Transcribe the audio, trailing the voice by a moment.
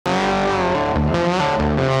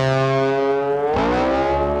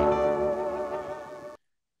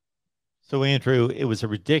So, Andrew, it was a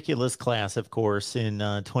ridiculous class, of course, in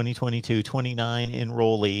 2022, 29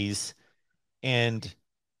 enrollees, and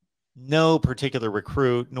no particular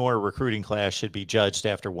recruit nor recruiting class should be judged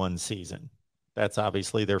after one season. That's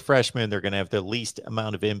obviously they're freshmen. They're going to have the least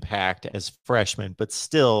amount of impact as freshmen, but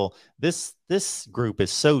still, this group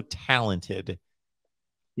is so talented.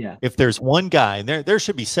 Yeah. If there's one guy, and there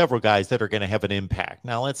should be several guys that are going to have an impact.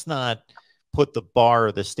 Now, let's not put the bar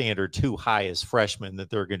or the standard too high as freshmen that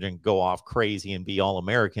they're going to go off crazy and be all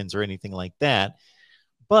Americans or anything like that.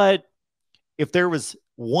 But if there was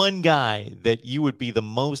one guy that you would be the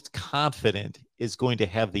most confident is going to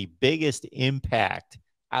have the biggest impact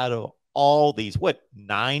out of all these, what,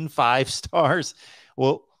 9 5 stars?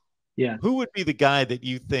 Well, Yeah. who would be the guy that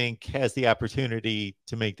you think has the opportunity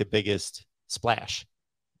to make the biggest splash?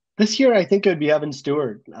 This year, I think it would be Evan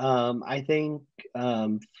Stewart. Um, I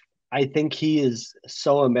think he is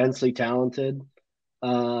so immensely talented,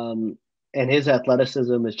 um, and his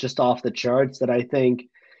athleticism is just off the charts. That I think,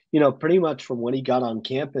 pretty much from when he got on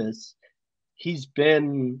campus, he's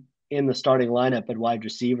been in the starting lineup at wide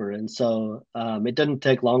receiver, and so it didn't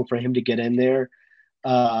take long for him to get in there.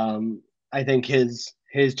 Um, I think his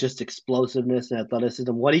just explosiveness and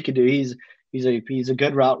athleticism, what he could do, he's a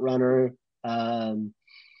good route runner. Um,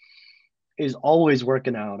 is always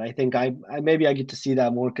working out. I think I maybe I get to see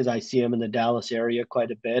that more because I see him in the Dallas area quite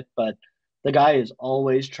a bit, but the guy is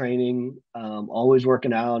always training, always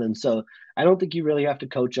working out, and so I don't think you really have to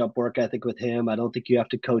coach up work ethic with him. I don't think you have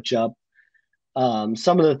to coach up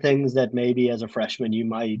some of the things that maybe as a freshman you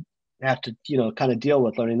might have to kind of deal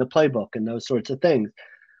with learning the playbook and those sorts of things.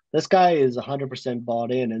 This guy is 100%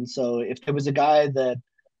 bought in, and so if there was a guy that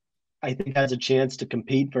I think has a chance to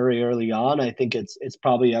compete very early on. I think it's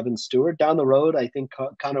probably Evan Stewart. Down the road, I think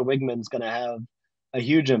Connor Wigman's going to have a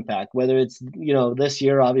huge impact. Whether it's this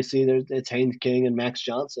year, obviously it's Haynes King and Max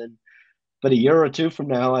Johnson, but a year or two from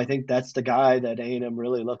now, I think that's the guy that A&M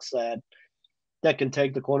really looks at that can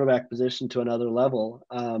take the cornerback position to another level.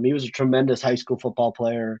 He was a tremendous high school football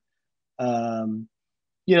player. Um,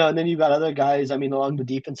 and then you've got other guys. I mean, along the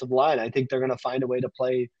defensive line, I think they're going to find a way to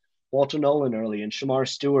play Walter Nolan early and Shamar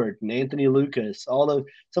Stewart and Anthony Lucas, all those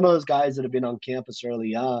some of those guys that have been on campus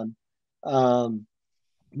early on. Um,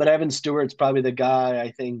 but Evan Stewart's probably the guy.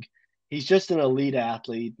 I think he's just an elite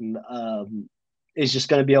athlete and is just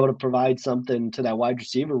going to be able to provide something to that wide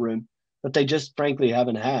receiver room that they just frankly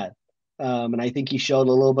haven't had. And I think he showed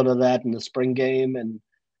a little bit of that in the spring game, and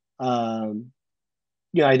um,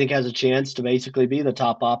 I think has a chance to basically be the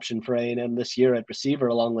top option for A&M this year at receiver,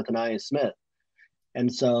 along with Anaya Smith.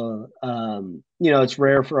 And so, it's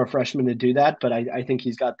rare for a freshman to do that, but I think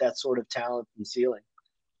he's got that sort of talent and ceiling.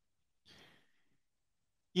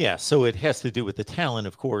 Yeah, so it has to do with the talent,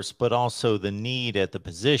 of course, but also the need at the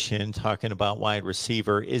position, talking about wide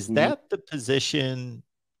receiver. Is Mm-hmm. that the position,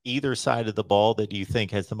 either side of the ball, that you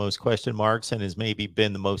think has the most question marks and has maybe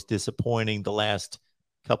been the most disappointing the last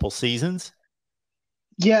couple seasons?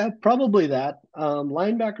 Yeah, probably that.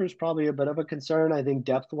 Linebacker is probably a bit of a concern. I think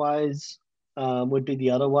depth wise would be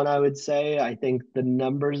the other one I would say. I think the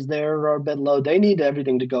numbers there are a bit low. They need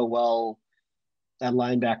everything to go well at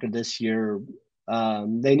linebacker this year.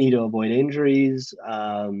 They need to avoid injuries.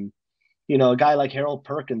 A guy like Harold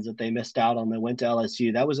Perkins that they missed out on that went to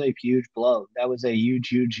LSU, that was a huge blow. That was a huge,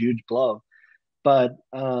 huge, huge blow. But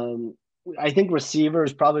I think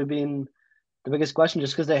receivers probably been the biggest question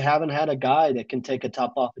just because they haven't had a guy that can take a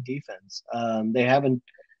top off a defense. They haven't,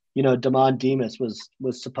 Damon Demas was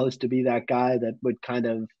supposed to be that guy that would kind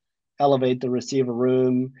of elevate the receiver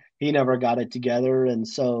room. He never got it together, and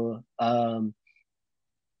so I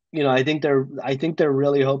think they're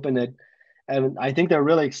really hoping that, and I think they're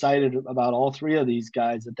really excited about all three of these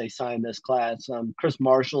guys that they signed this class. Chris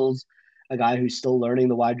Marshall's a guy who's still learning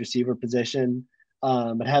the wide receiver position,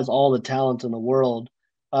 but has all the talent in the world.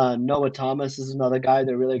 Noah Thomas is another guy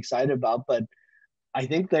they're really excited about, but I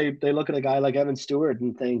think they look at a guy like Evan Stewart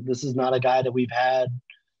and think this is not a guy that we've had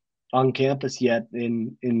on campus yet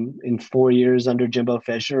in 4 years under Jimbo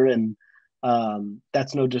Fisher, and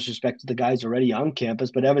that's no disrespect to the guys already on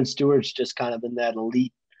campus, but Evan Stewart's just kind of in that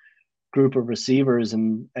elite group of receivers,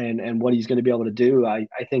 and what he's going to be able to do. I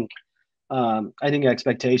think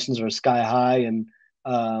expectations are sky high, and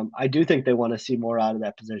I do think they want to see more out of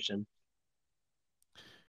that position.